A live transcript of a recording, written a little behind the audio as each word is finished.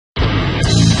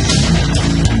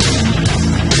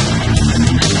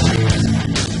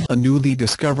A newly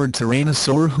discovered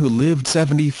tyrannosaur who lived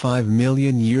 75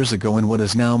 million years ago in what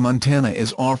is now Montana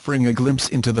is offering a glimpse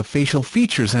into the facial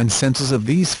features and senses of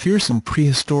these fearsome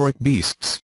prehistoric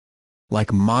beasts.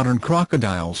 Like modern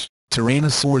crocodiles,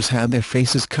 tyrannosaurs had their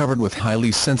faces covered with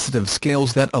highly sensitive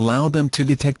scales that allowed them to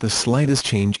detect the slightest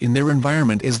change in their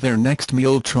environment as their next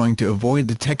meal, trying to avoid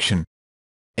detection.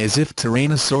 As if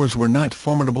tyrannosaurs were not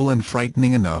formidable and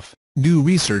frightening enough, new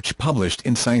research published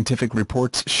in scientific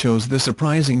reports shows the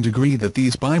surprising degree that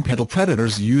these bipedal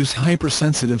predators use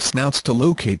hypersensitive snouts to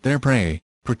locate their prey,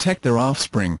 protect their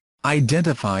offspring,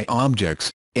 identify objects,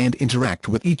 and interact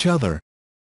with each other.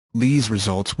 These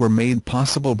results were made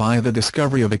possible by the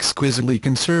discovery of exquisitely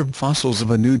conserved fossils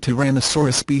of a new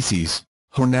Tyrannosaurus species,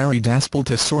 Horneri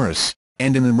Daspletosaurus,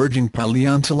 and an emerging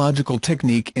paleontological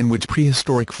technique in which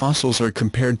prehistoric fossils are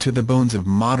compared to the bones of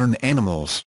modern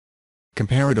animals.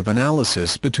 Comparative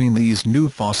analysis between these new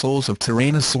fossils of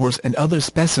tyrannosaurs and other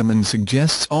specimens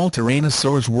suggests all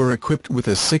tyrannosaurs were equipped with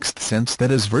a sixth sense that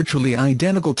is virtually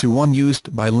identical to one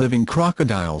used by living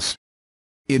crocodiles.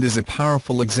 It is a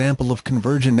powerful example of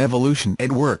convergent evolution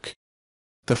at work.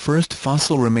 The first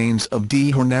fossil remains of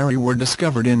D. horneri were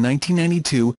discovered in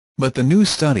 1992, but the new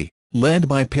study, led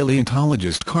by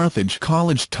paleontologist Carthage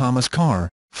College Thomas Carr,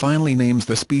 finally names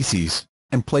the species,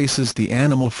 and places the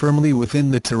animal firmly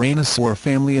within the tyrannosaur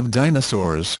family of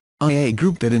dinosaurs, a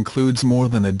group that includes more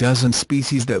than a dozen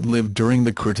species that lived during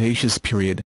the Cretaceous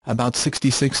period, about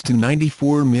 66 to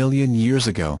 94 million years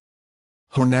ago.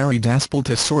 Horneri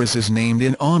Daspletosaurus is named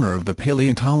in honor of the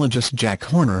paleontologist Jack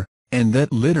Horner, and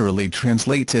that literally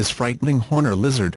translates as frightening horner lizard.